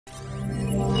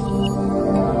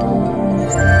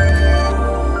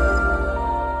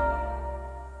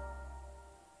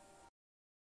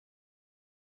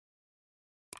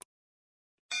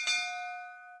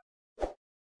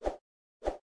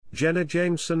Jenna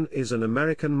Jameson is an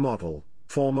American model,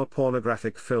 former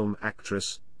pornographic film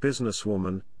actress,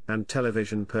 businesswoman, and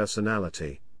television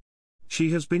personality. She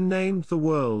has been named the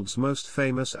world's most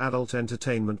famous adult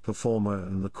entertainment performer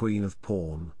and the queen of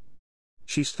porn.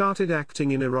 She started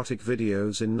acting in erotic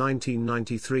videos in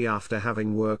 1993 after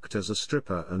having worked as a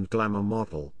stripper and glamour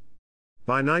model.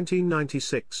 By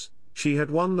 1996, she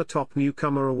had won the Top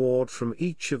Newcomer Award from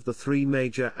each of the three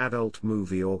major adult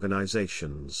movie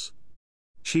organizations.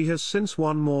 She has since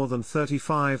won more than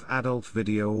 35 adult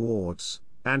video awards,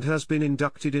 and has been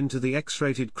inducted into the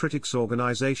X-Rated Critics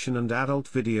Organization and Adult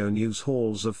Video News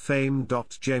Halls of Fame.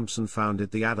 Jameson founded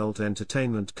the adult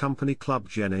entertainment company Club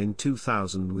Jenna in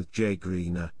 2000 with Jay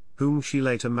Greener, whom she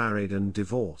later married and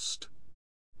divorced.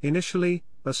 Initially,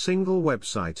 a single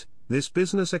website, this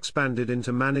business expanded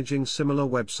into managing similar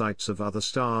websites of other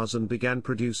stars and began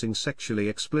producing sexually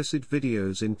explicit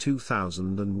videos in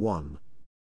 2001.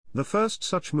 The first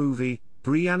such movie,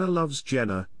 Brianna Loves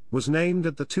Jenna, was named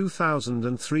at the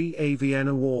 2003 AVN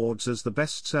Awards as the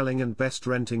best-selling and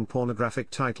best-renting pornographic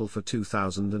title for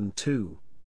 2002.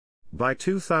 By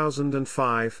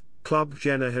 2005, Club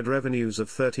Jenna had revenues of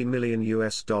 $30 million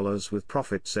with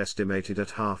profits estimated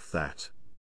at half that.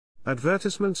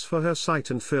 Advertisements for her site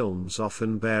and films,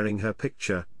 often bearing her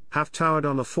picture, have towered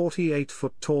on a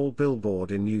 48-foot-tall billboard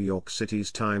in New York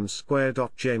City's Times Square.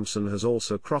 Jameson has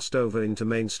also crossed over into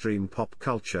mainstream pop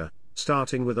culture,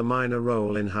 starting with a minor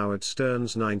role in Howard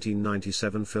Stern's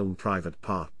 1997 film Private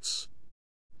Parts.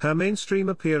 Her mainstream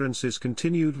appearances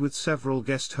continued with several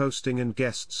guest hosting and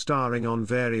guest starring on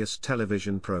various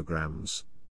television programs.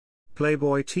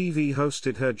 Playboy TV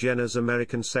hosted her Jenna's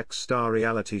American Sex Star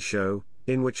reality show,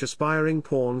 in which aspiring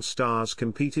porn stars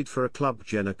competed for a Club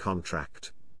Jenna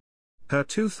contract. Her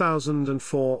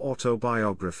 2004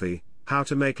 autobiography, How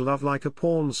to Make Love Like a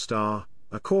Porn Star,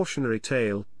 A Cautionary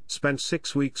Tale, spent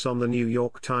 6 weeks on the New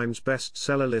York Times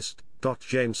bestseller list.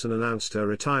 Jameson announced her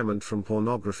retirement from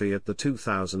pornography at the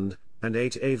 2008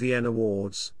 AVN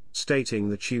Awards, stating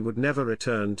that she would never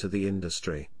return to the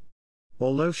industry.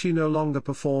 Although she no longer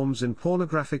performs in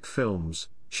pornographic films,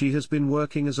 she has been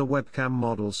working as a webcam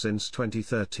model since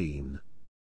 2013.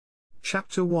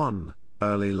 Chapter 1,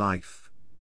 Early Life.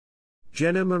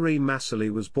 Jenna Marie Massily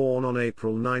was born on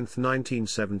April 9,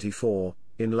 1974,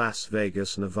 in Las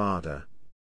Vegas, Nevada.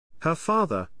 Her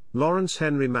father, Lawrence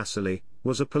Henry Massily,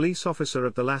 was a police officer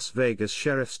of the Las Vegas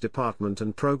Sheriff's Department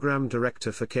and program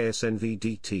director for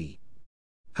KSNV-DT.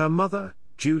 Her mother,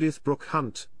 Judith Brooke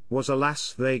Hunt, was a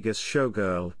Las Vegas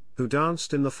showgirl, who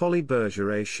danced in the Folies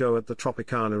Bergeret show at the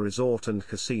Tropicana Resort and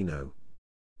Casino.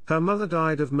 Her mother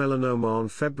died of melanoma on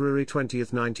February 20,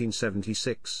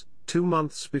 1976, 2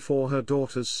 months before her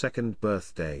daughter's second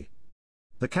birthday.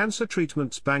 The cancer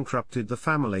treatments bankrupted the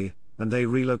family, and they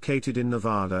relocated in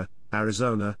Nevada,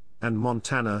 Arizona, and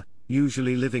Montana,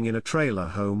 usually living in a trailer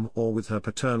home or with her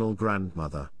paternal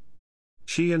grandmother.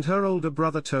 She and her older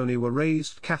brother Tony were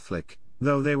raised Catholic,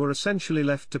 though they were essentially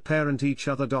left to parent each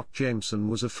other. Jameson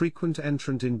was a frequent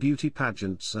entrant in beauty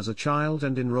pageants as a child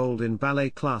and enrolled in ballet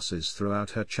classes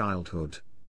throughout her childhood.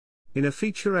 In a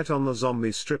featurette on the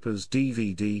Zombie Strippers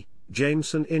DVD,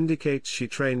 Jameson indicates she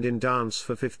trained in dance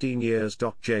for 15 years.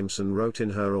 Jameson wrote in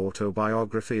her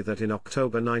autobiography that in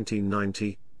October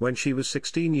 1990, when she was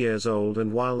 16 years old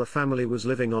and while the family was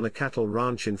living on a cattle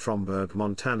ranch in Fromberg,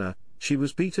 Montana, she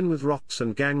was beaten with rocks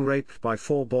and gang-raped by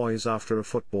 4 boys after a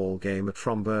football game at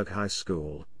Fromberg High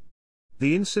School.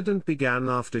 The incident began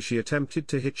after she attempted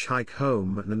to hitchhike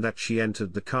home and that she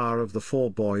entered the car of the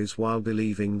 4 boys while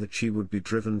believing that she would be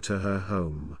driven to her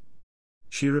home.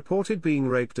 She reported being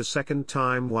raped a second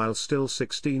time while still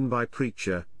 16 by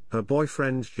Preacher, her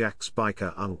boyfriend Jack's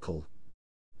biker uncle.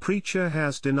 Preacher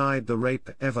has denied the rape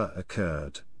ever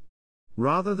occurred.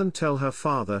 Rather than tell her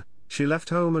father, she left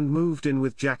home and moved in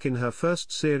with Jack in her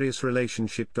first serious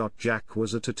relationship. Jack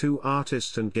was a tattoo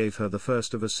artist and gave her the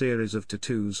first of a series of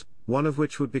tattoos, one of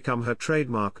which would become her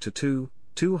trademark tattoo,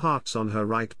 2 hearts on her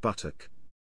right buttock.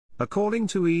 According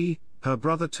to her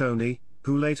brother Tony,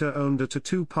 who later owned a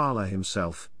tattoo parlor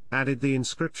himself, added the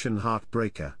inscription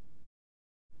Heartbreaker.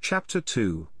 Chapter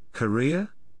 2, Career?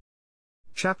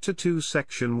 Chapter 2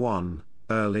 Section 1,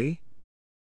 Early.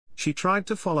 She tried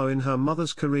to follow in her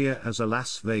mother's career as a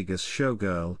Las Vegas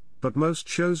showgirl, but most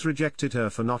shows rejected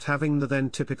her for not having the then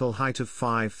typical height of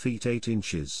 5 feet 8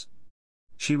 inches.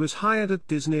 She was hired at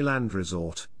Disneyland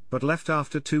Resort, but left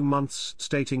after 2 months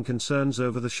stating concerns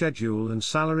over the schedule and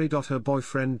salary. Her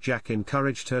boyfriend Jack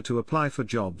encouraged her to apply for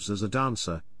jobs as a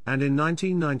dancer, and in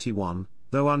 1991,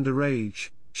 though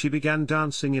underage, she began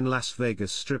dancing in Las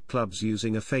Vegas strip clubs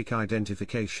using a fake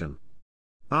identification.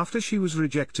 After she was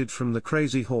rejected from the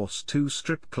Crazy Horse 2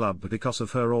 strip club because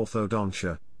of her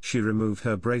orthodontia, she removed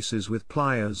her braces with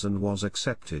pliers and was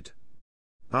accepted.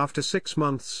 After 6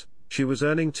 months, she was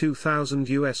earning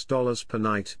 $2,000 per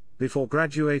night, before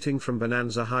graduating from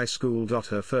Bonanza High School.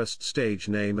 Her first stage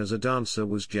name as a dancer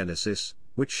was Genesis,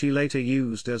 which she later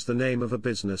used as the name of a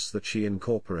business that she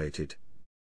incorporated.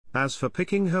 As for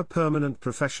picking her permanent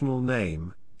professional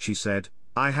name, she said,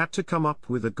 "I had to come up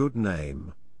with a good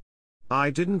name. I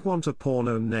didn't want a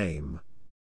porno name.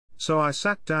 So I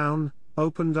sat down,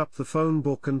 opened up the phone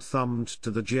book and thumbed to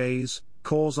the J's,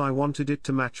 cause I wanted it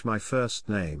to match my first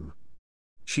name."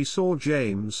 She saw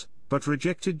James, but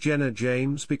rejected Jenna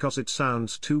James because it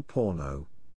sounds too porno.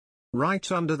 Right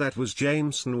under that was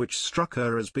Jameson, which struck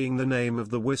her as being the name of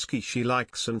the whiskey she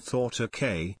likes, and thought,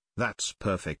 okay, that's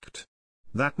perfect.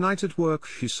 That night at work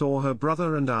she saw her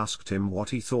brother and asked him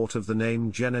what he thought of the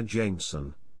name Jenna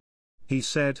Jameson. He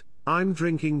said, "I'm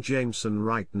drinking Jameson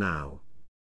right now."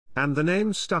 And the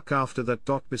name stuck after that.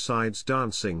 Besides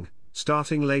dancing,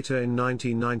 starting later in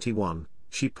 1991,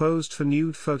 she posed for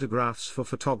nude photographs for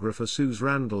photographer Suze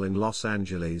Randall in Los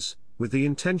Angeles, with the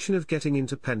intention of getting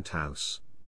into Penthouse.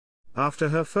 After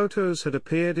her photos had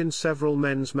appeared in several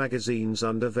men's magazines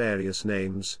under various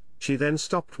names, she then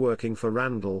stopped working for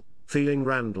Randall, feeling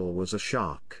Randall was a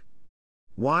shark.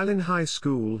 While in high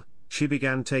school, she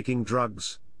began taking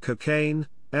drugs, cocaine,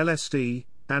 LSD,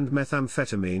 and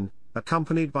methamphetamine,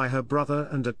 accompanied by her brother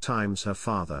and at times her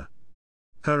father.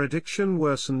 Her addiction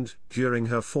worsened during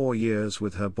her 4 years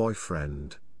with her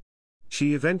boyfriend.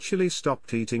 She eventually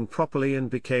stopped eating properly and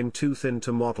became too thin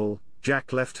to model.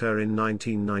 Jack left her in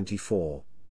 1994.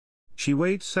 She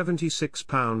weighed 76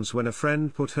 pounds when a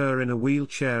friend put her in a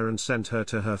wheelchair and sent her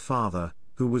to her father,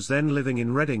 who was then living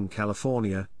in Redding,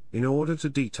 California, in order to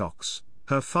detox.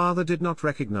 Her father did not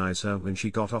recognize her when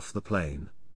she got off the plane.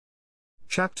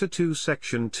 Chapter 2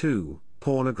 Section 2,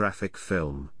 Pornographic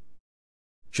Film.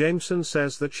 Jameson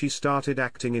says that she started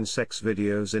acting in sex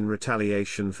videos in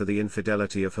retaliation for the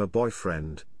infidelity of her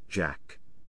boyfriend, Jack.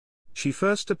 She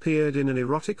first appeared in an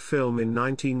erotic film in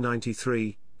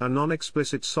 1993, a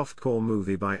non-explicit softcore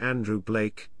movie by Andrew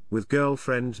Blake, with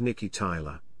girlfriend Nikki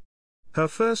Tyler. Her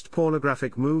first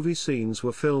pornographic movie scenes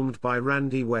were filmed by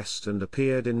Randy West and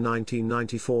appeared in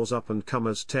 1994's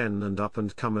Up-and-Comers 10 and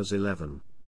Up-and-Comers 11.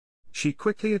 She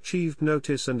quickly achieved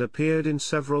notice and appeared in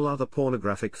several other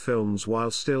pornographic films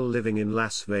while still living in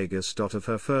Las Vegas. Of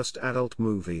her first adult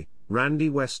movie, Randy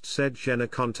West said, "Jenna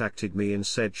contacted me and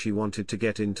said she wanted to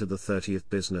get into the 30th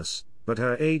business, but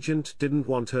her agent didn't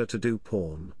want her to do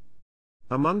porn.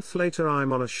 A month later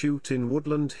I'm on a shoot in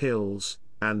Woodland Hills,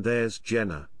 and there's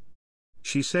Jenna.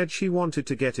 She said she wanted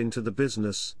to get into the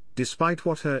business, despite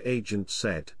what her agent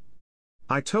said.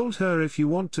 I told her, if you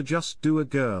want to just do a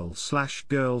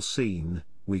girl/girl scene,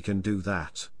 we can do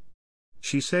that.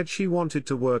 She said she wanted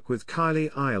to work with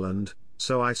Kylie Ireland,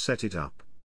 so I set it up.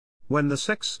 When the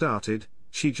sex started,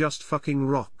 she just fucking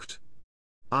rocked.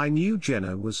 I knew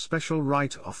Jenna was special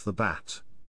right off the bat.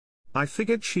 I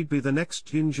figured she'd be the next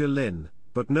Ginger Lynn,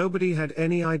 but nobody had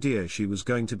any idea she was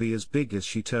going to be as big as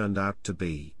she turned out to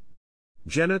be.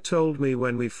 Jenna told me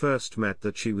when we first met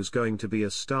that she was going to be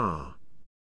a star."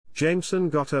 Jameson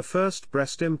got her first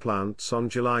breast implants on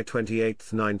July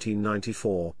 28,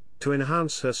 1994, to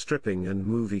enhance her stripping and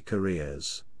movie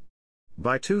careers.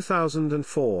 By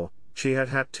 2004, she had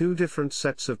had 2 different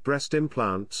sets of breast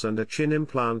implants and a chin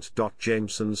implant.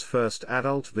 Jameson's first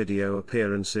adult video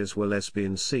appearances were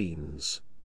lesbian scenes.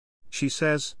 She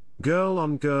says, "Girl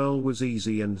on girl was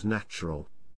easy and natural.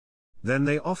 Then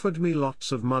they offered me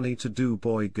lots of money to do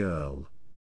boy-girl."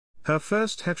 Her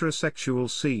first heterosexual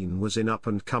scene was in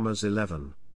Up-and-Comers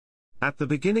 11. At the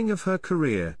beginning of her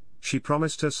career, she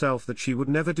promised herself that she would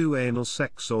never do anal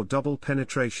sex or double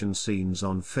penetration scenes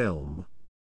on film.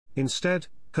 Instead,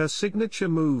 her signature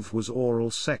move was oral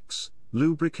sex,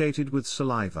 lubricated with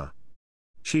saliva.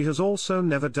 She has also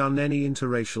never done any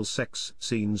interracial sex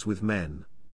scenes with men.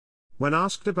 When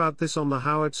asked about this on the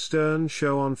Howard Stern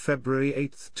show on February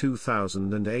 8,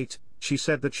 2008, she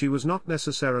said that she was not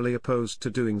necessarily opposed to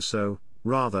doing so,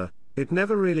 rather, it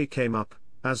never really came up,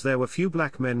 as there were few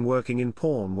black men working in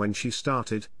porn when she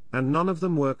started, and none of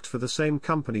them worked for the same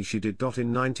company she did.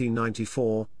 In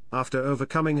 1994, after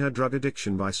overcoming her drug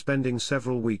addiction by spending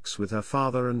several weeks with her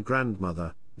father and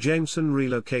grandmother, Jameson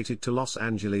relocated to Los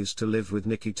Angeles to live with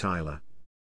Nikki Tyler.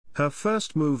 Her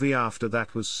first movie after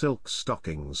that was Silk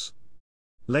Stockings.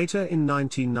 Later in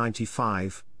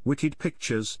 1995, Wicked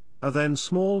Pictures, a then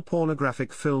small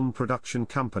pornographic film production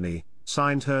company,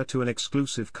 signed her to an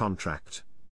exclusive contract.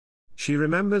 She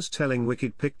remembers telling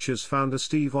Wicked Pictures founder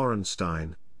Steve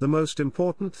Orenstein, The most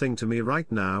important thing to me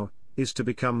right now is to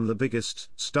become the biggest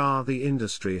star the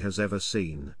industry has ever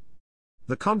seen."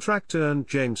 The contract earned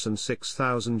Jameson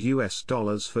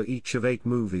 $6,000 for each of 8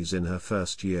 movies in her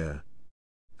first year.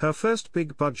 Her first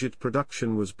big-budget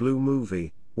production was Blue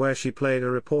Movie, where she played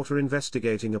a reporter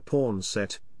investigating a porn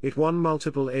set. It won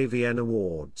multiple AVN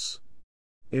awards.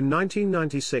 In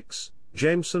 1996,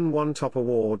 Jameson won top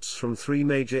awards from 3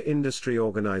 major industry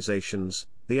organizations: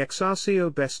 the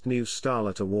XRCO Best New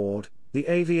Starlet Award, the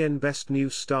AVN Best New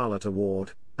Starlet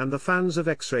Award, and the Fans of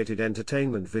X-Rated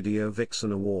Entertainment Video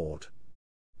Vixen Award.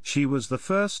 She was the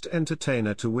first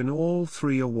entertainer to win all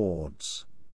 3 awards.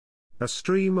 A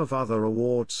stream of other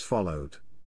awards followed.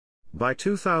 By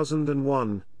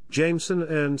 2001, Jameson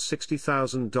earned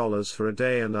 $60,000 for a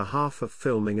day and a half of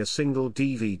filming a single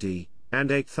DVD,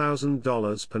 and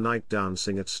 $8,000 per night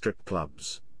dancing at strip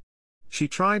clubs. She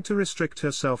tried to restrict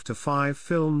herself to 5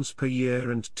 films per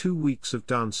year and 2 weeks of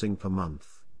dancing per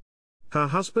month. Her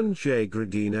husband Jay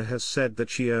Gradina has said that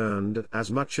she earned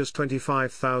as much as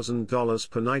 $25,000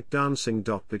 per night dancing.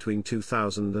 Between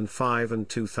 2005 and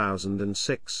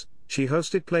 2006, she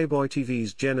hosted Playboy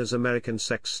TV's Jenna's American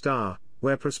Sex Star,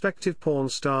 where prospective porn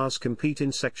stars compete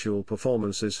in sexual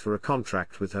performances for a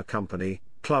contract with her company,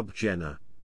 Club Jenna.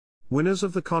 Winners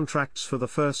of the contracts for the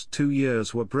first 2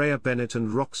 years were Brea Bennett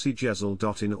and Roxy Jessel.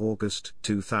 In August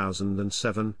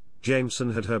 2007,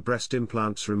 Jameson had her breast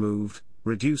implants removed,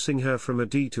 reducing her from a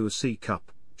D to a C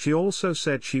cup. She also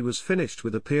said she was finished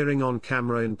with appearing on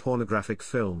camera in pornographic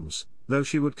films, though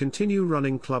she would continue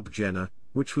running Club Jenna,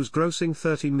 which was grossing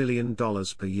 $30 million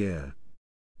per year.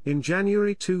 In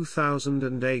January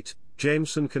 2008,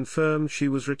 Jameson confirmed she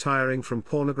was retiring from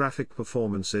pornographic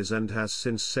performances and has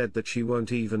since said that she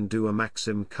won't even do a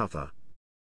Maxim cover.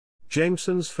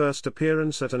 Jameson's first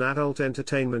appearance at an adult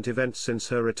entertainment event since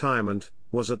her retirement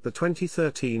was at the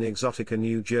 2013 Exotica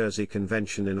New Jersey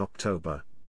convention in October.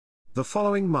 The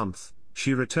following month,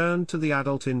 she returned to the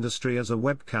adult industry as a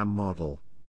webcam model.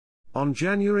 On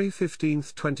January 15,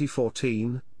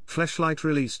 2014, Fleshlight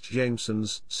released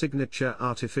Jameson's signature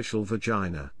artificial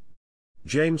vagina.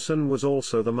 Jameson was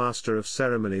also the master of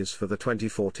ceremonies for the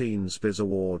 2014 Biz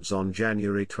Awards on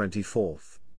January 24.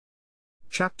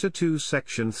 Chapter 2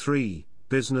 Section 3,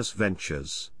 Business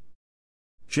Ventures.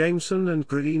 Jameson and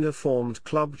Gradina formed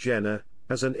Club Jenna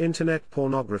as an internet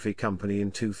pornography company in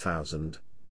 2000.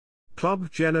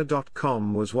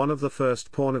 ClubJenna.com was one of the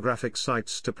first pornographic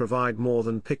sites to provide more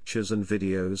than pictures and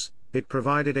videos. It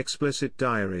provided explicit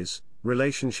diaries,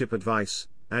 relationship advice,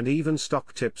 and even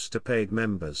stock tips to paid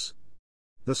members.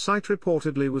 The site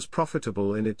reportedly was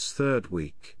profitable in its 3rd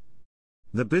week.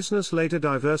 The business later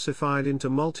diversified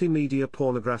into multimedia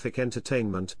pornographic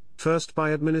entertainment, first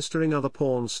by administering other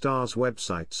porn stars'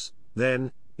 websites,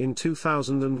 then, in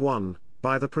 2001,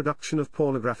 by the production of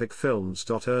pornographic films.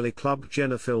 Early Club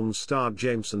Jenna films starred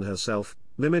Jameson herself,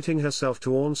 limiting herself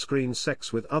to on-screen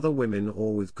sex with other women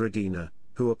or with Gradina,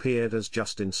 who appeared as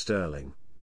Justin Sterling.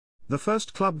 The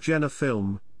first Club Jenna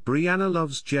film, Brianna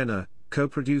Loves Jenna,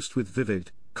 co-produced with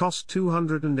Vivid, cost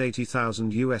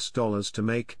 $280,000 to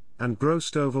make, and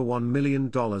grossed over $1 million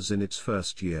in its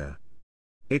first year.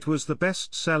 It was the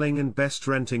best-selling and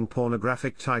best-renting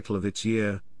pornographic title of its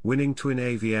year, winning twin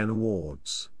AVN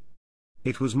awards.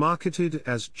 It was marketed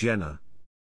as Jenna.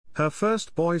 Her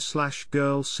first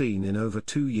boy/girl scene in over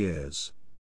 2 years.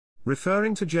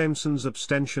 Referring to Jameson's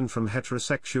abstention from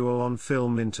heterosexual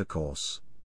on-film intercourse.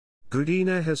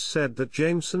 Gradina has said that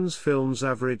Jameson's films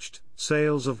averaged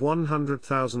sales of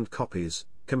 100,000 copies,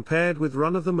 compared with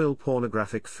run-of-the-mill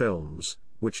pornographic films,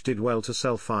 which did well to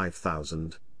sell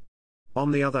 5,000.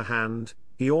 On the other hand,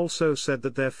 he also said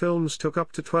that their films took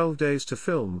up to 12 days to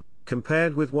film,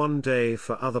 compared with 1 day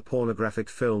for other pornographic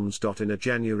films. In a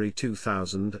January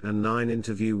 2009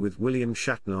 interview with William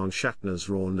Shatner on Shatner's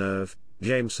Raw Nerve,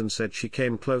 Jameson said she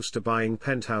came close to buying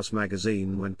Penthouse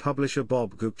magazine when publisher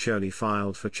Bob Guccione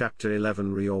filed for Chapter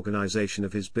 11 reorganization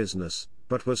of his business,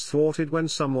 but was thwarted when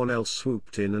someone else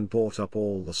swooped in and bought up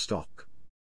all the stock.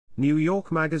 New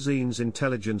York Magazine's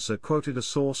Intelligencer quoted a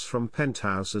source from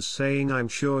Penthouse as saying, "I'm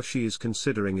sure she is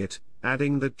considering it,"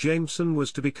 adding that Jameson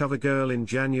was to be cover girl in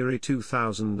January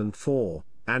 2004,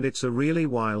 and it's a really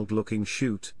wild-looking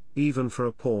shoot, even for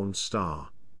a porn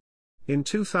star. In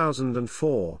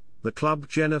 2004, the Club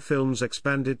Jenna films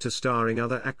expanded to starring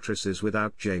other actresses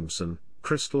without Jameson: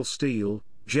 Crystal Steele,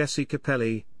 Jessie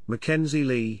Capelli, Mackenzie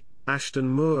Lee, Ashton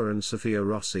Moore and Sophia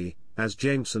Rossi, as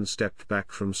Jameson stepped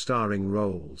back from starring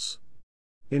roles.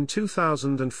 In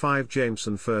 2005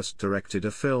 Jameson first directed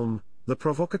a film, The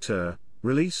Provocateur,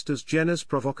 released as Jenna's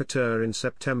Provocateur in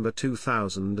September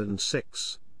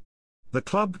 2006. The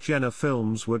Club Jenna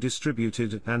films were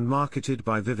distributed and marketed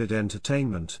by Vivid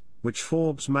Entertainment, which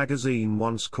Forbes magazine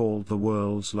once called the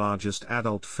world's largest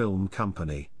adult film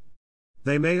company.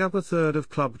 They made up a third of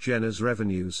Club Jenna's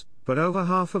revenues, but over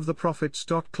half of the profits.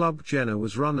 Club Jenna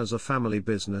was run as a family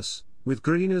business, with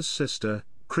Greener's sister,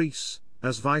 Chris,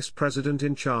 as vice president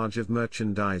in charge of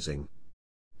merchandising.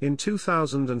 In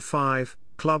 2005,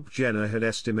 Club Jenna had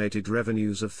estimated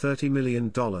revenues of $30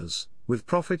 million, with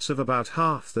profits of about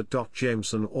half that.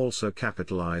 Jameson also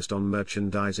capitalized on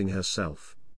merchandising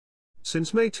herself.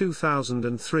 Since May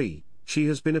 2003, she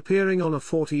has been appearing on a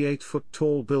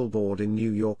 48-foot-tall billboard in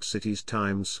New York City's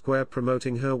Times Square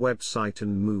promoting her website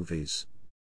and movies.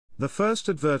 The first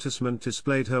advertisement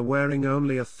displayed her wearing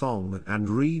only a thong and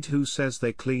read "Who says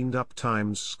they cleaned up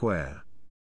Times Square?"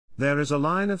 There is a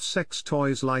line of sex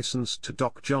toys licensed to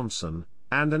Doc Johnson,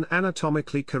 and an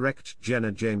anatomically correct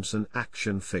Jenna Jameson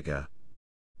action figure.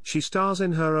 She stars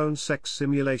in her own sex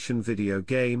simulation video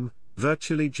game,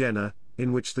 Virtually Jenna,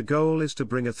 in which the goal is to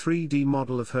bring a 3D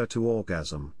model of her to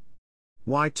orgasm.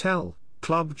 Why tell?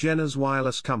 Club Jenna's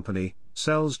wireless company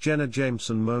sells Jenna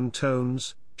Jameson moan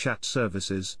tones, chat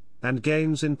services, and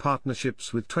games in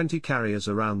partnerships with 20 carriers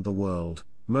around the world,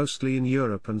 mostly in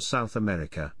Europe and South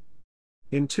America.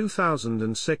 In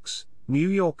 2006, New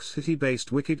York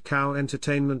City-based Wicked Cow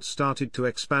Entertainment started to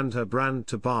expand her brand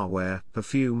to barware,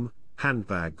 perfume,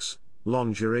 handbags,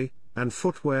 lingerie, and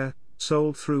footwear,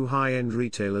 sold through high-end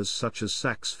retailers such as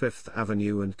Saks Fifth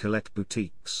Avenue and Colette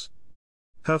Boutiques.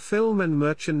 Her film and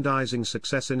merchandising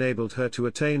success enabled her to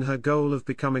attain her goal of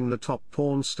becoming the top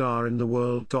porn star in the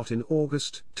world. In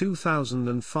August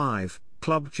 2005,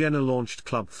 Club Jenna launched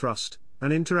Club Thrust, an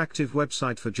interactive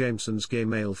website for Jameson's gay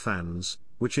male fans,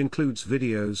 which includes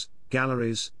videos,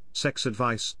 galleries, sex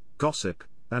advice, gossip,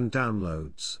 and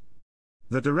downloads.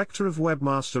 The director of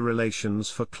webmaster relations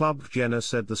for Club Jenna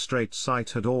said the straight site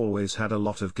had always had a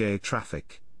lot of gay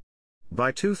traffic.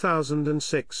 By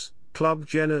 2006, Club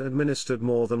Jenna administered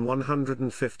more than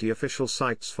 150 official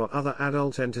sites for other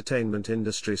adult entertainment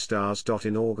industry stars.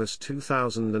 In August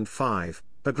 2005,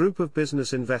 a group of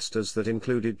business investors that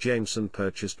included Jameson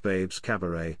purchased Babes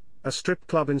Cabaret, a strip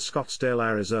club in Scottsdale,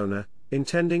 Arizona,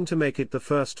 intending to make it the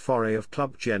first foray of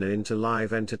Club Jenna into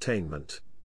live entertainment.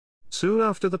 Soon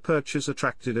after the purchase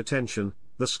attracted attention,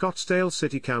 the Scottsdale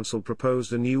City Council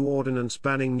proposed a new ordinance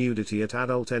banning nudity at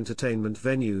adult entertainment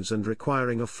venues and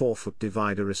requiring a 4-foot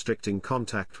divider restricting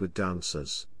contact with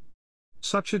dancers.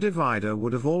 Such a divider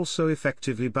would have also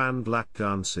effectively banned lap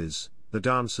dances, the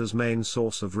dancers' main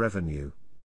source of revenue.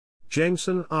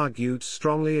 Jameson argued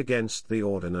strongly against the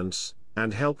ordinance,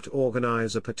 and helped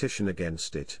organize a petition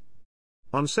against it.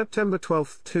 On September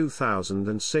 12,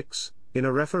 2006, in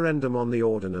a referendum on the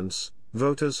ordinance,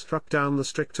 voters struck down the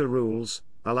stricter rules,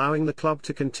 allowing the club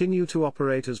to continue to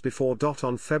operate as before.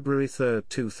 On February 3,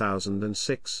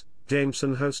 2006,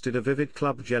 Jameson hosted a Vivid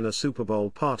Club Jenna Super Bowl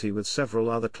party with several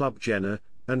other Club Jenna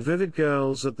and Vivid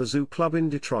girls at the Zoo Club in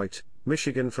Detroit,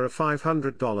 Michigan for a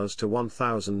 $500 to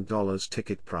 $1,000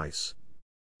 ticket price.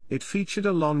 It featured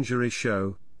a lingerie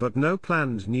show, but no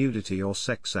planned nudity or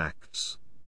sex acts.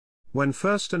 When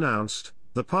first announced,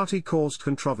 the party caused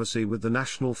controversy with the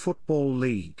National Football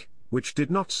League, which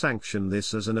did not sanction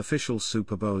this as an official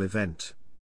Super Bowl event.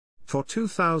 For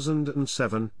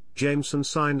 2007, Jameson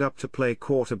signed up to play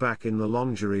quarterback in the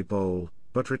Lingerie Bowl,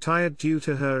 but retired due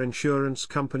to her insurance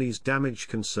company's damage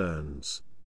concerns.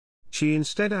 She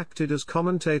instead acted as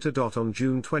commentator. On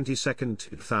June 22,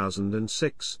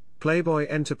 2006, Playboy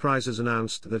Enterprises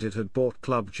announced that it had bought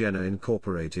Club Jenna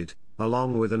Incorporated,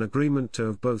 along with an agreement to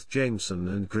have both Jameson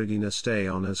and Gridina stay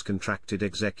on as contracted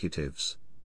executives.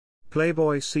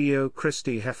 Playboy CEO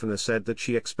Christy Hefner said that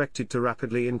she expected to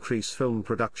rapidly increase film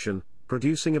production,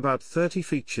 producing about 30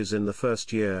 features in the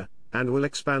first year, and will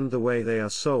expand the way they are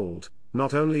sold,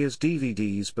 not only as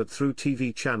DVDs but through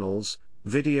TV channels,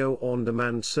 video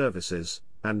on-demand services,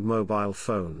 and mobile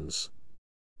phones.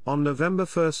 On November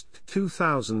 1,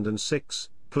 2006,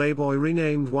 Playboy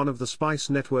renamed one of the Spice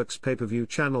Network's pay-per-view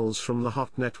channels from the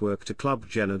Hot Network to Club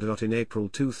Jenna. In April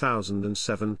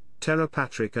 2007, Tara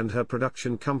Patrick and her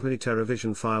production company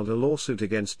TerraVision filed a lawsuit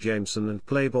against Jameson and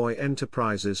Playboy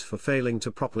Enterprises for failing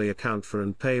to properly account for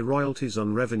and pay royalties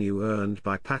on revenue earned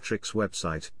by Patrick's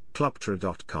website,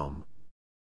 clubtra.com.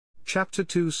 Chapter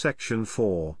 2 Section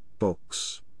 4,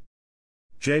 Books.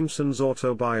 Jameson's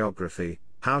autobiography,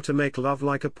 How to Make Love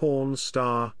Like a Porn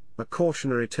Star, A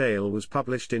Cautionary Tale, was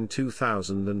published in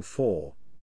 2004.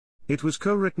 It was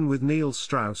co-written with Neil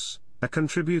Strauss, a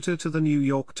contributor to the New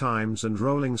York Times and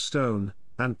Rolling Stone,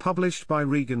 and published by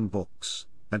Regan Books,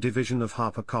 a division of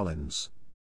HarperCollins.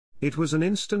 It was an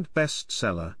instant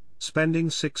bestseller, spending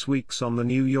 6 weeks on the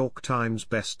New York Times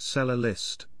bestseller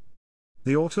list.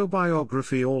 The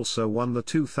autobiography also won the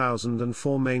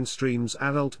 2004 Mainstream's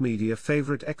Adult Media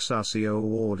Favorite Exarcio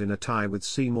Award in a tie with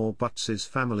Seymour Butts'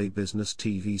 Family Business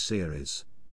TV series.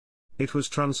 It was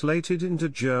translated into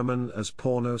German as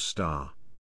Porno Star.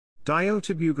 Die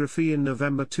Autobiografie in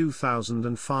November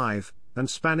 2005, and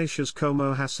Spanish as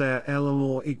Como hacer el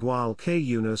amor igual que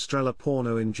una estrella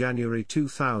porno in January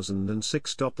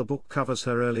 2006. The book covers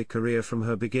her early career from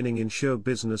her beginning in show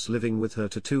business, living with her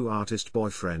tattoo artist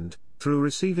boyfriend, through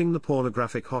receiving the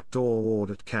Pornographic Hot Door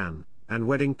Award at Cannes, and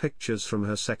wedding pictures from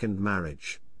her second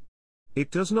marriage.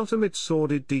 It does not omit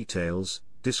sordid details,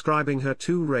 describing her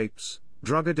 2 rapes,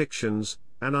 drug addictions,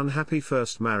 an unhappy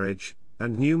first marriage,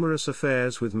 and numerous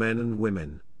affairs with men and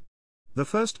women. The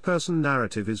first-person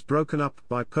narrative is broken up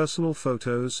by personal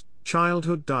photos,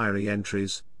 childhood diary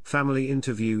entries, family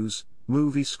interviews,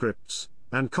 movie scripts,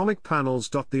 and comic panels.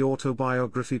 The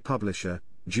autobiography publisher,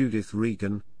 Judith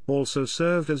Regan, also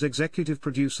served as executive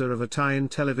producer of a tie-in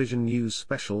television news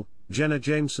special, Jenna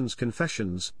Jameson's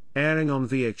Confessions, airing on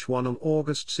VH1 on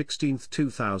August 16,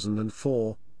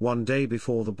 2004, one day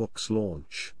before the book's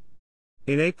launch.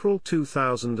 In April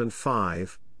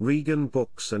 2005, Regan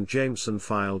Books and Jameson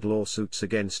filed lawsuits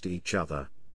against each other.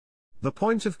 The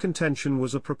point of contention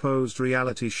was a proposed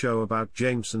reality show about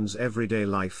Jameson's everyday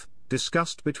life,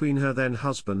 discussed between her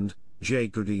then-husband, Jay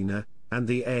Gudina, and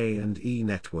the A&E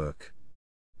network.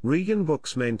 Regan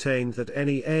Books maintained that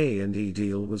any A&E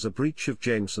deal was a breach of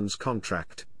Jameson's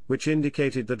contract, which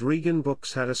indicated that Regan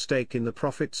Books had a stake in the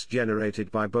profits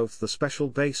generated by both the special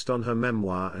based on her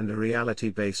memoir and a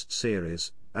reality-based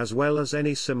series, as well as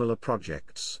any similar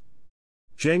projects.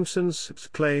 Jameson's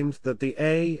claimed that the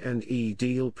A&E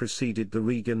deal preceded the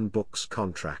Regan Books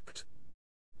contract.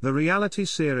 The reality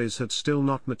series had still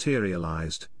not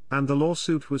materialized, and the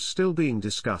lawsuit was still being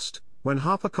discussed, when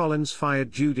HarperCollins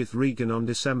fired Judith Regan on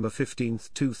December 15,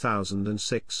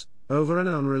 2006, over an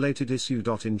unrelated issue.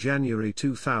 In January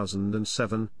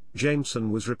 2007,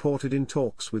 Jameson was reported in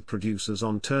talks with producers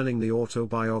on turning the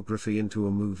autobiography into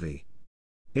a movie.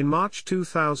 In March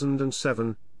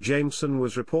 2007, Jameson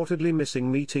was reportedly missing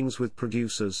meetings with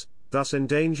producers, thus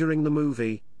endangering the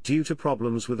movie, due to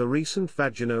problems with a recent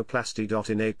vaginoplasty.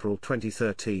 In April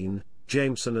 2013,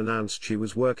 Jameson announced she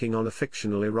was working on a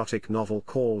fictional erotic novel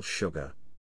called Sugar.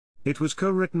 It was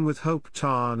co-written with Hope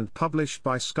Tarr and published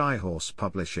by Skyhorse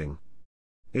Publishing.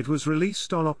 It was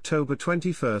released on October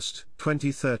 21,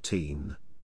 2013.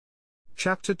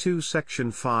 Chapter 2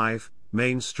 Section 5,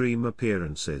 Mainstream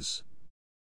Appearances.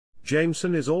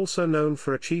 Jameson is also known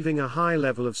for achieving a high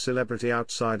level of celebrity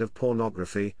outside of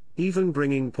pornography, even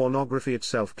bringing pornography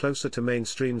itself closer to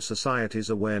mainstream society's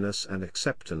awareness and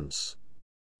acceptance.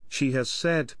 She has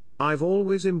said, "I've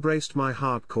always embraced my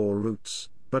hardcore roots,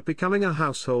 but becoming a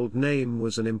household name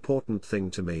was an important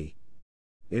thing to me."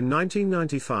 In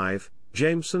 1995,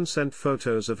 Jameson sent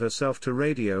photos of herself to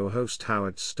radio host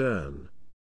Howard Stern.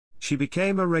 She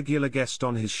became a regular guest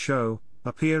on his show,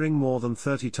 appearing more than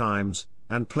 30 times,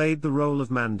 and played the role of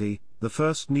Mandy, the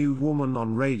first nude woman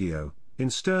on radio, in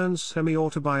Stern's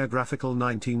semi-autobiographical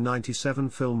 1997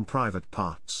 film Private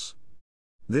Parts.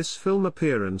 This film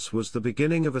appearance was the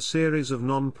beginning of a series of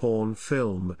non-porn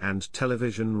film and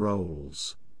television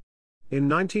roles. In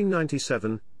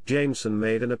 1997, Jameson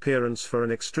made an appearance for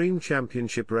an Extreme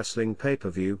Championship Wrestling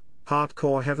pay-per-view,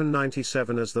 Hardcore Heaven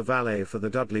 97 as the valet for the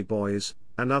Dudley Boys,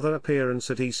 another appearance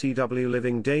at ECW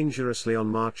Living Dangerously on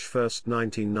March 1,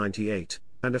 1998,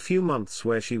 and a few months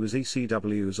where she was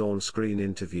ECW's on-screen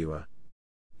interviewer.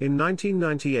 In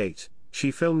 1998,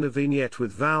 she filmed a vignette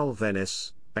with Val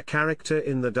Venis, a character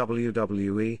in the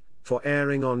WWE, for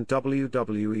airing on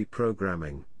WWE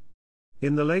programming.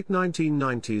 In the late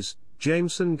 1990s,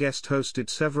 Jameson guest-hosted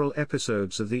several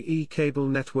episodes of the E-Cable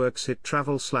Network's hit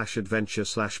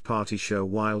travel-adventure-party show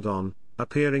Wild On,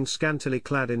 appearing scantily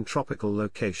clad in tropical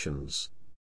locations.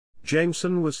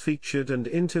 Jameson was featured and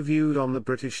interviewed on the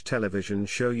British television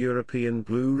show European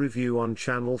Blue Review on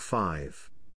Channel 5.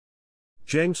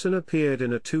 Jameson appeared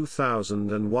in a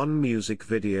 2001 music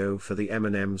video for the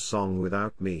Eminem song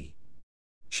Without Me.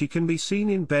 She can be seen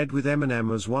in bed with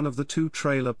Eminem as one of the 2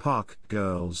 trailer park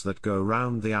girls that go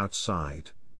round the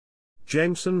outside.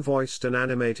 Jameson voiced an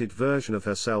animated version of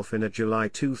herself in a July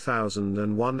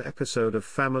 2001 episode of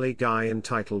Family Guy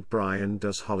entitled Brian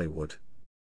Does Hollywood.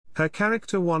 Her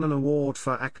character won an award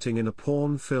for acting in a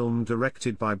porn film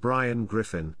directed by Brian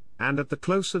Griffin, and at the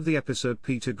close of the episode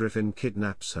Peter Griffin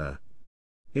kidnaps her.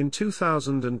 In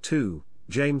 2002,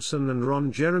 Jameson and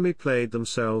Ron Jeremy played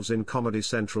themselves in Comedy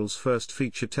Central's first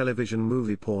feature television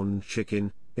movie Porn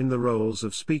Chicken, in the roles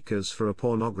of speakers for a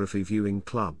pornography viewing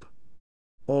club.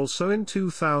 Also in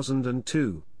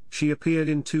 2002, she appeared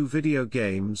in 2 video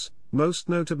games, most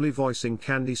notably voicing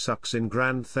Candy Sucks in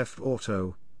Grand Theft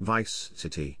Auto: Vice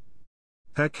City.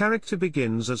 Her character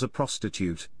begins as a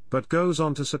prostitute, but goes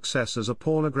on to success as a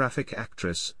pornographic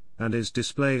actress, and is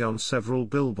displayed on several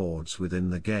billboards within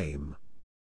the game.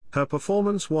 Her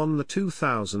performance won the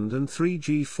 2003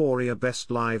 G4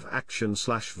 Best Live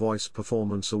Action/Voice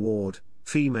Performance Award,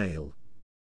 Female.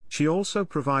 She also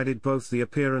provided both the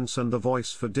appearance and the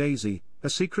voice for Daisy, a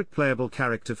secret playable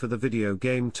character for the video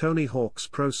game Tony Hawk's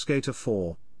Pro Skater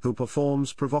 4, who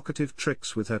performs provocative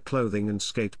tricks with her clothing and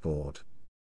skateboard.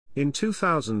 In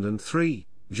 2003,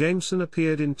 Jameson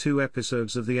appeared in 2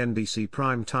 episodes of the NBC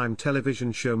primetime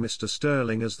television show Mr.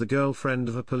 Sterling as the girlfriend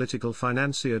of a political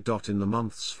financier. In the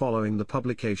months following the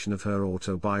publication of her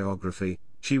autobiography,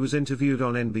 she was interviewed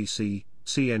on NBC,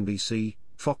 CNBC,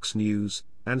 Fox News,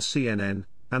 and CNN,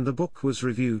 and the book was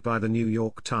reviewed by the New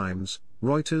York Times,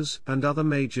 Reuters, and other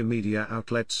major media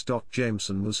outlets.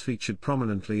 Jameson was featured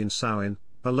prominently in Samhain,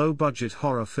 a low-budget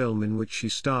horror film in which she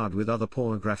starred with other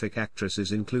pornographic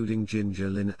actresses including Ginger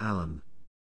Lynn Allen.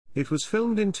 It was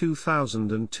filmed in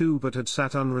 2002 but had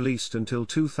sat unreleased until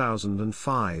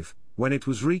 2005, when it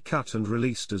was recut and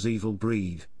released as Evil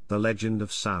Breed: The Legend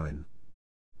of Samhain.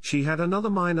 She had another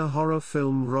minor horror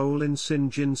film role in Sin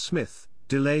Jin Smith,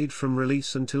 delayed from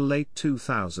release until late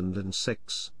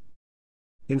 2006.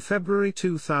 In February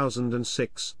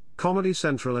 2006, Comedy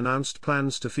Central announced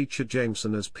plans to feature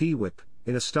Jameson as P-Whip,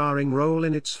 in a starring role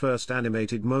in its first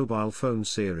animated mobile phone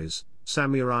series,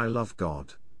 Samurai Love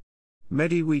God.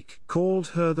 MediWeek called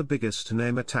her the biggest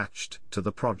name attached to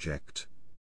the project.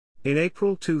 In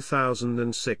April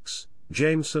 2006,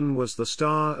 Jameson was the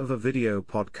star of a video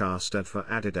podcast ad for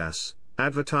Adidas,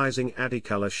 advertising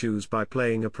Adicolor shoes by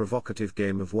playing a provocative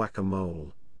game of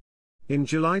whack-a-mole. In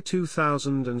July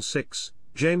 2006,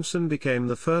 Jameson became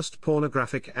the first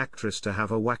pornographic actress to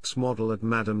have a wax model at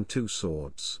Madame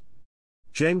Tussauds.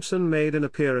 Jameson made an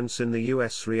appearance in the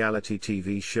U.S. reality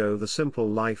TV show The Simple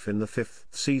Life in the 5th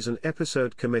season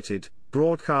episode Committed,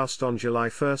 broadcast on July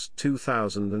 1,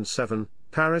 2007.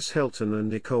 Paris Hilton and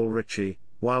Nicole Richie,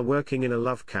 while working in a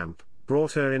love camp,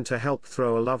 brought her in to help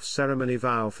throw a love ceremony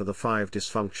vow for the 5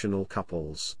 dysfunctional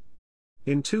couples.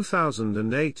 In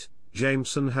 2008,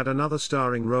 Jameson had another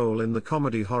starring role in the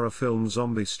comedy horror film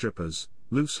Zombie Strippers,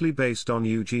 loosely based on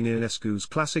Eugene Ionescu's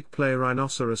classic play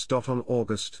Rhinoceros. On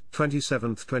August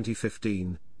 27,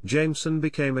 2015, Jameson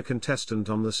became a contestant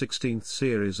on the 16th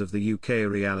series of the UK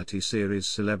reality series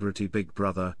Celebrity Big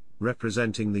Brother,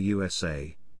 representing the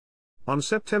USA. On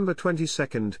September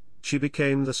 22, she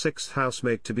became the 6th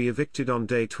housemate to be evicted on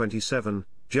day 27,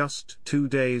 just 2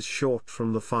 days short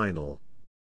from the final.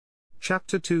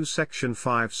 Chapter 2 Section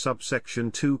 5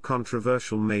 Subsection 2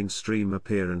 Controversial mainstream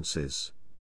appearances.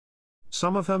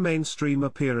 Some of her mainstream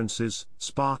appearances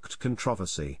sparked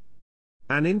controversy.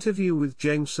 An interview with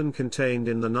Jameson contained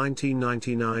in the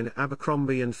 1999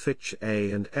 Abercrombie & Fitch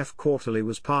A&F Quarterly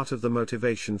was part of the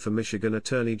motivation for Michigan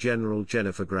Attorney General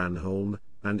Jennifer Granholm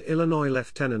and Illinois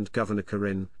Lieutenant Governor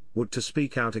Corinne Wood to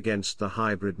speak out against the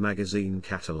hybrid magazine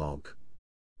catalog.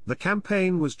 The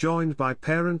campaign was joined by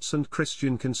parents and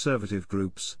Christian conservative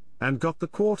groups, and got the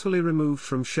quarterly removed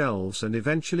from shelves and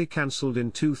eventually cancelled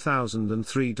in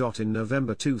 2003. In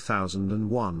November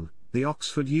 2001, the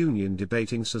Oxford Union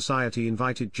Debating Society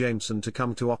invited Jameson to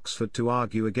come to Oxford to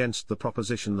argue against the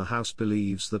proposition the House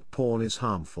believes that porn is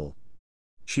harmful.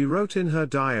 She wrote in her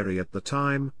diary at the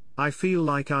time, "I feel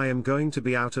like I am going to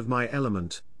be out of my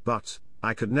element, but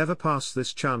I could never pass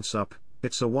this chance up,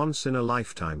 it's a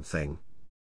once-in-a-lifetime thing."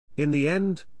 In the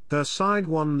end, her side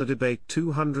won the debate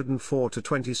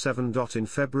 204-27. In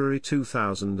February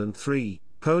 2003,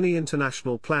 Pony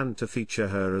International planned to feature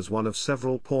her as one of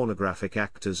several pornographic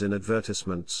actors in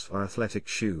advertisements for athletic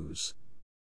shoes.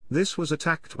 This was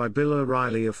attacked by Bill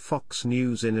O'Reilly of Fox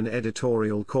News in an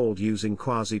editorial called "Using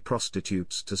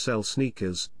Quasi-Prostitutes to Sell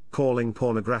Sneakers," calling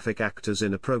pornographic actors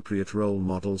inappropriate role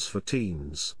models for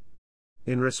teens.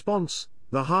 In response,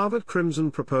 the Harvard Crimson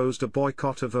proposed a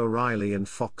boycott of O'Reilly and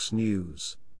Fox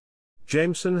News.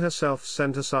 Jameson herself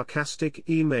sent a sarcastic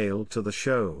email to the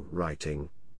show, writing,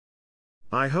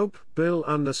 "I hope Bill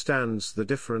understands the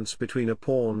difference between a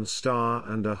porn star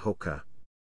and a hooker.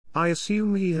 I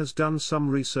assume he has done some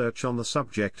research on the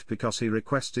subject because he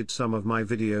requested some of my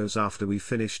videos after we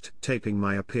finished taping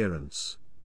my appearance.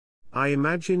 I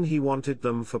imagine he wanted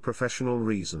them for professional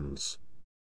reasons."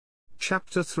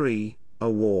 Chapter 3,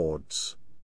 Awards.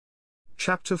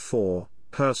 Chapter 4,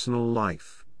 Personal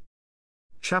Life.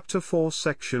 Chapter 4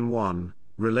 Section 1,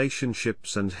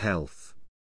 Relationships and Health.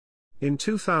 In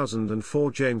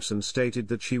 2004 Jameson stated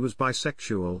that she was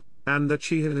bisexual, and that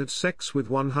she had had sex with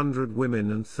 100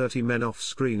 women and 30 men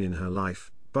off-screen in her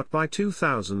life, but by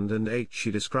 2008 she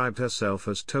described herself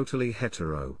as totally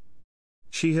hetero.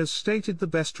 She has stated the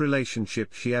best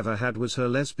relationship she ever had was her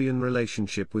lesbian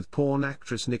relationship with porn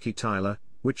actress Nikki Tyler,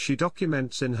 which she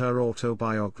documents in her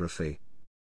autobiography.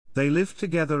 They lived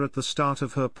together at the start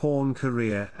of her porn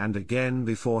career and again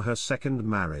before her second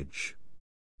marriage.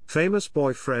 Famous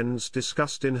boyfriends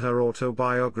discussed in her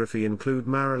autobiography include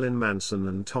Marilyn Manson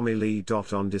and Tommy Lee.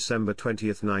 On December 20,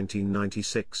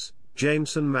 1996,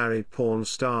 Jameson married porn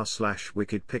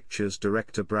star/Wicked Pictures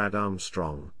director Brad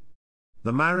Armstrong.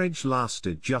 The marriage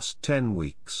lasted just 10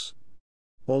 weeks.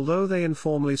 Although they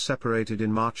informally separated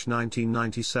in March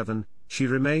 1997, she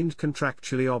remained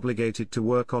contractually obligated to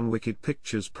work on Wicked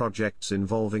Pictures projects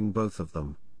involving both of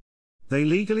them. They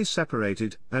legally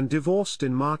separated and divorced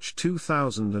in March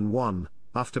 2001,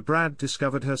 after Brad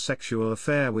discovered her sexual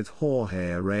affair with Jorge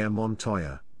Araya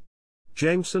Montoya.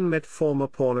 Jameson met former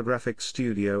pornographic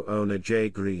studio owner Jay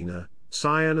Greener,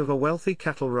 scion of a wealthy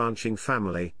cattle ranching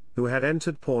family, who had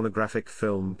entered pornographic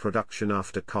film production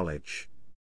after college.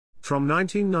 From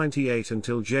 1998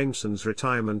 until Jameson's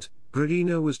retirement,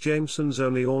 Greener was Jameson's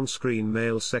only on-screen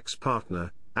male sex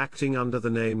partner, acting under the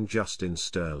name Justin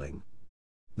Sterling.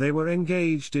 They were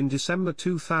engaged in December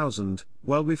 2000,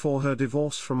 well before her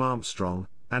divorce from Armstrong,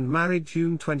 and married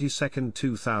June 22,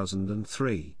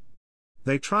 2003.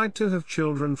 They tried to have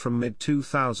children from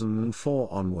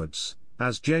mid-2004 onwards,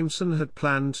 as Jameson had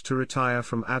planned to retire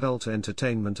from adult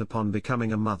entertainment upon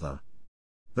becoming a mother.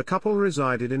 The couple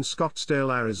resided in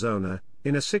Scottsdale, Arizona,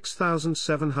 in a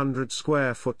 6,700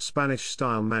 square foot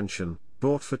Spanish-style mansion,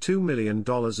 bought for $2 million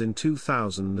in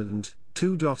 2002.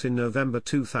 In November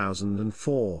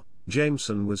 2004,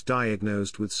 Jameson was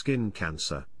diagnosed with skin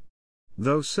cancer.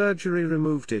 Though surgery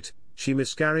removed it, she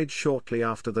miscarried shortly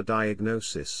after the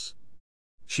diagnosis.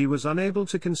 She was unable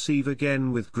to conceive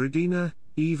again with Greener,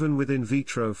 even with in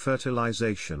vitro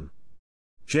fertilization.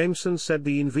 Jameson said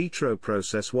the in vitro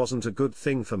process wasn't a good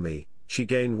thing for me, she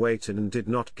gained weight and did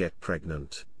not get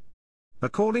pregnant.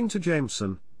 According to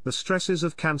Jameson, the stresses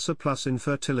of cancer plus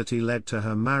infertility led to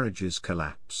her marriage's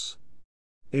collapse.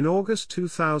 In August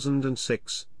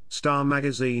 2006, Star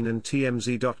Magazine and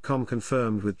TMZ.com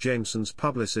confirmed with Jameson's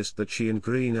publicist that she and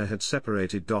Greener had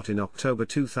separated. In October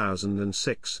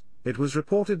 2006, it was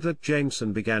reported that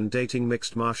Jameson began dating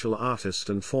mixed martial artist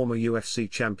and former UFC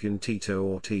champion Tito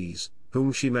Ortiz,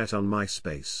 whom she met on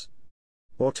MySpace.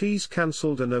 Ortiz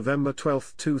cancelled a November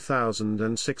 12,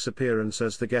 2006 appearance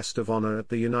as the guest of honor at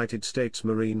the United States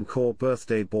Marine Corps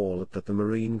birthday ball at the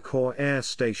Marine Corps Air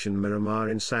Station Miramar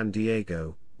in San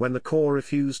Diego, when the Corps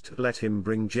refused to let him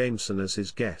bring Jameson as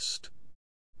his guest.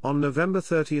 On November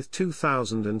 30,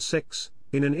 2006,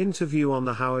 in an interview on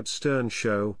The Howard Stern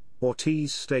Show,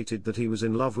 Ortiz stated that he was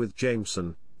in love with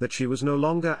Jameson, that she was no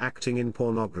longer acting in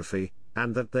pornography,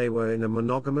 and that they were in a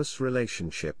monogamous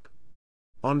relationship.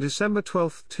 On December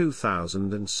 12,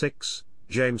 2006,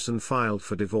 Jameson filed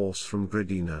for divorce from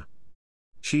Greener.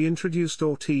 She introduced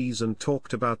Ortiz and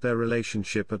talked about their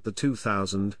relationship at the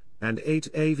 2008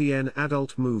 AVN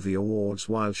Adult Movie Awards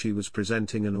while she was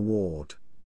presenting an award.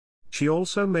 She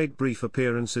also made brief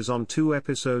appearances on 2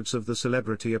 episodes of The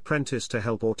Celebrity Apprentice to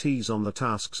help Ortiz on the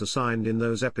tasks assigned in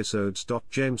those episodes.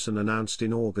 Jameson announced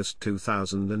in August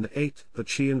 2008 that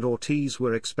she and Ortiz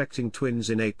were expecting twins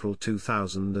in April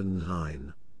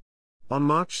 2009. On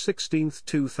March 16,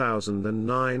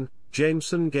 2009,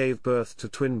 Jameson gave birth to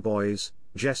twin boys,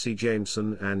 Jesse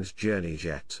Jameson and Jenny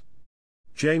Jet.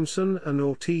 Jameson and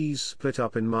Ortiz split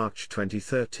up in March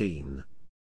 2013.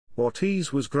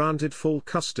 Ortiz was granted full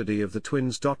custody of the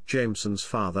twins. Jameson's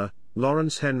father,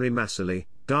 Lawrence Henry Massily,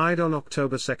 died on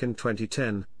October 2,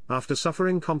 2010, after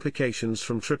suffering complications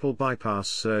from triple bypass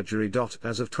surgery.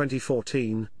 As of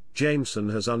 2014, Jameson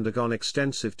has undergone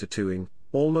extensive tattooing,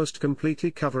 almost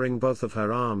completely covering both of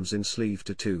her arms in sleeve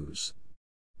tattoos.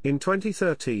 In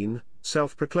 2013,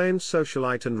 self-proclaimed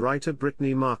socialite and writer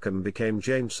Brittany Markham became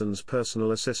Jameson's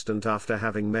personal assistant after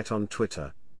having met on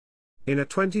Twitter. In a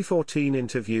 2014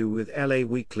 interview with LA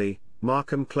Weekly,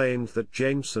 Markham claimed that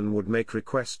Jameson would make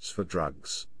requests for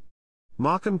drugs.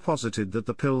 Markham posited that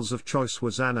the pills of choice were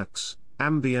Xanax,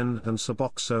 Ambien and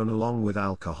Suboxone along with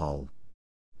alcohol.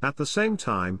 At the same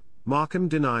time, Markham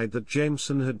denied that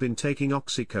Jameson had been taking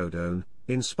oxycodone,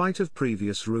 in spite of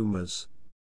previous rumors.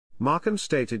 Markham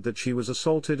stated that she was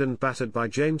assaulted and battered by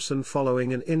Jameson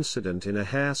following an incident in a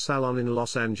hair salon in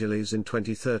Los Angeles in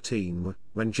 2013,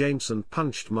 when Jameson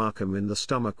punched Markham in the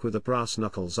stomach with a brass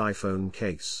knuckles iPhone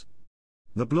case.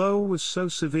 The blow was so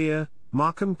severe,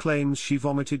 Markham claims she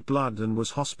vomited blood and was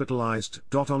hospitalized.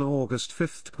 On August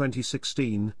 5,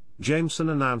 2016, Jameson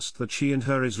announced that she and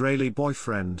her Israeli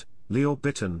boyfriend, Leo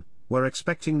Bitton, were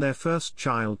expecting their first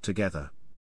child together.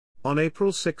 On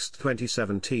April 6,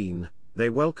 2017, they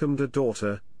welcomed a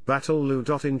daughter, Batul Lu.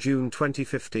 In June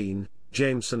 2015,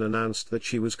 Jameson announced that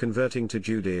she was converting to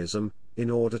Judaism, in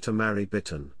order to marry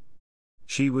Bitton.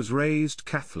 She was raised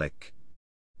Catholic.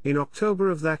 In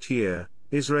October of that year,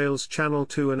 Israel's Channel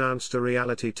 2 announced a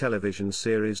reality television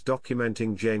series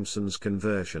documenting Jameson's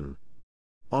conversion.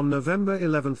 On November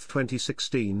 11,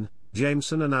 2016,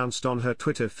 Jameson announced on her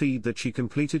Twitter feed that she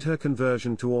completed her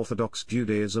conversion to Orthodox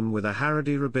Judaism with a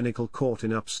Haredi rabbinical court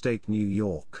in upstate New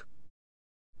York.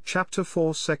 Chapter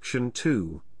 4 Section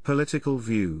 2, Political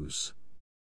Views.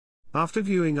 After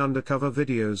viewing undercover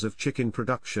videos of chicken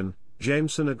production,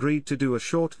 Jameson agreed to do a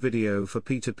short video for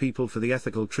PETA People for the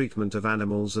Ethical Treatment of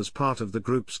Animals as part of the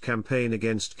group's campaign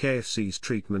against KFC's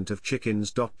treatment of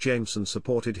chickens. Jameson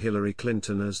supported Hillary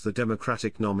Clinton as the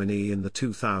Democratic nominee in the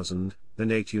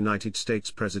 2008 United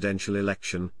States presidential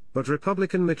election, but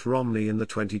Republican Mitt Romney in the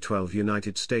 2012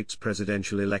 United States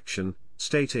presidential election,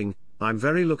 stating, "I'm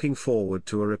very looking forward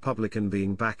to a Republican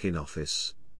being back in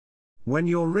office." When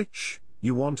you're rich,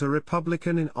 you want a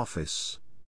Republican in office.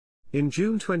 In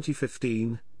June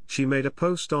 2015, she made a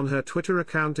post on her Twitter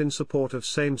account in support of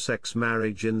same-sex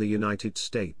marriage in the United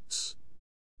States.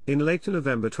 In late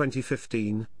November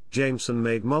 2015, Jameson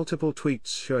made multiple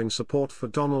tweets showing support for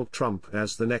Donald Trump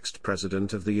as the next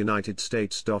president of the United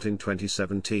States. In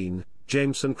 2017,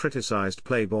 Jameson criticized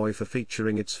Playboy for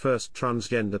featuring its first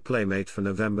transgender playmate for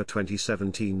November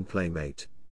 2017 Playmate.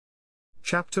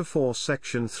 Chapter 4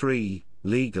 Section 3,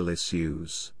 Legal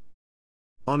Issues.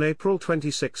 On April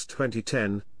 26,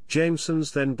 2010,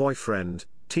 Jameson's then-boyfriend,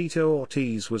 Tito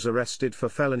Ortiz, was arrested for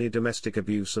felony domestic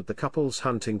abuse at the couple's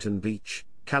Huntington Beach,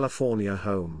 California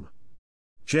home.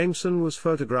 Jameson was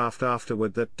photographed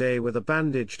afterward that day with a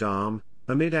bandaged arm,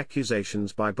 amid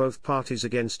accusations by both parties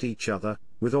against each other,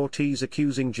 with Ortiz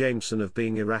accusing Jameson of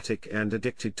being erratic and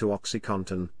addicted to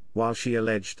OxyContin, while she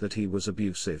alleged that he was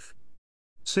abusive.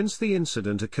 Since the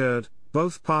incident occurred,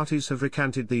 both parties have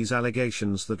recanted these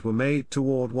allegations that were made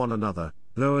toward one another,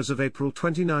 though as of April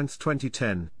 29,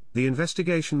 2010, the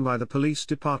investigation by the police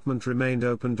department remained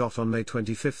open. On May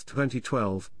 25,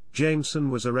 2012, Jameson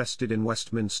was arrested in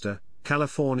Westminster,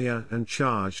 California and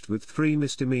charged with 3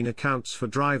 misdemeanor counts for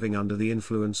driving under the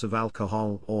influence of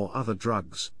alcohol or other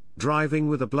drugs, driving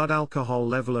with a blood alcohol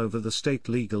level over the state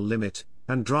legal limit,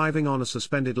 and driving on a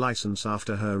suspended license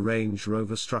after her Range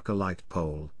Rover struck a light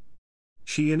pole.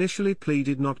 She initially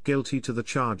pleaded not guilty to the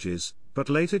charges, but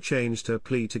later changed her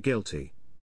plea to guilty.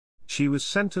 She was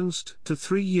sentenced to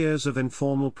 3 years of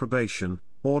informal probation,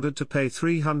 ordered to pay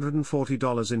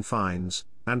 $340 in fines,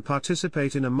 and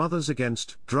participate in a Mothers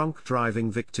Against Drunk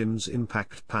Driving Victims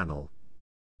Impact panel.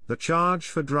 The charge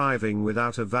for driving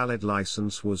without a valid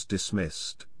license was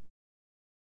dismissed.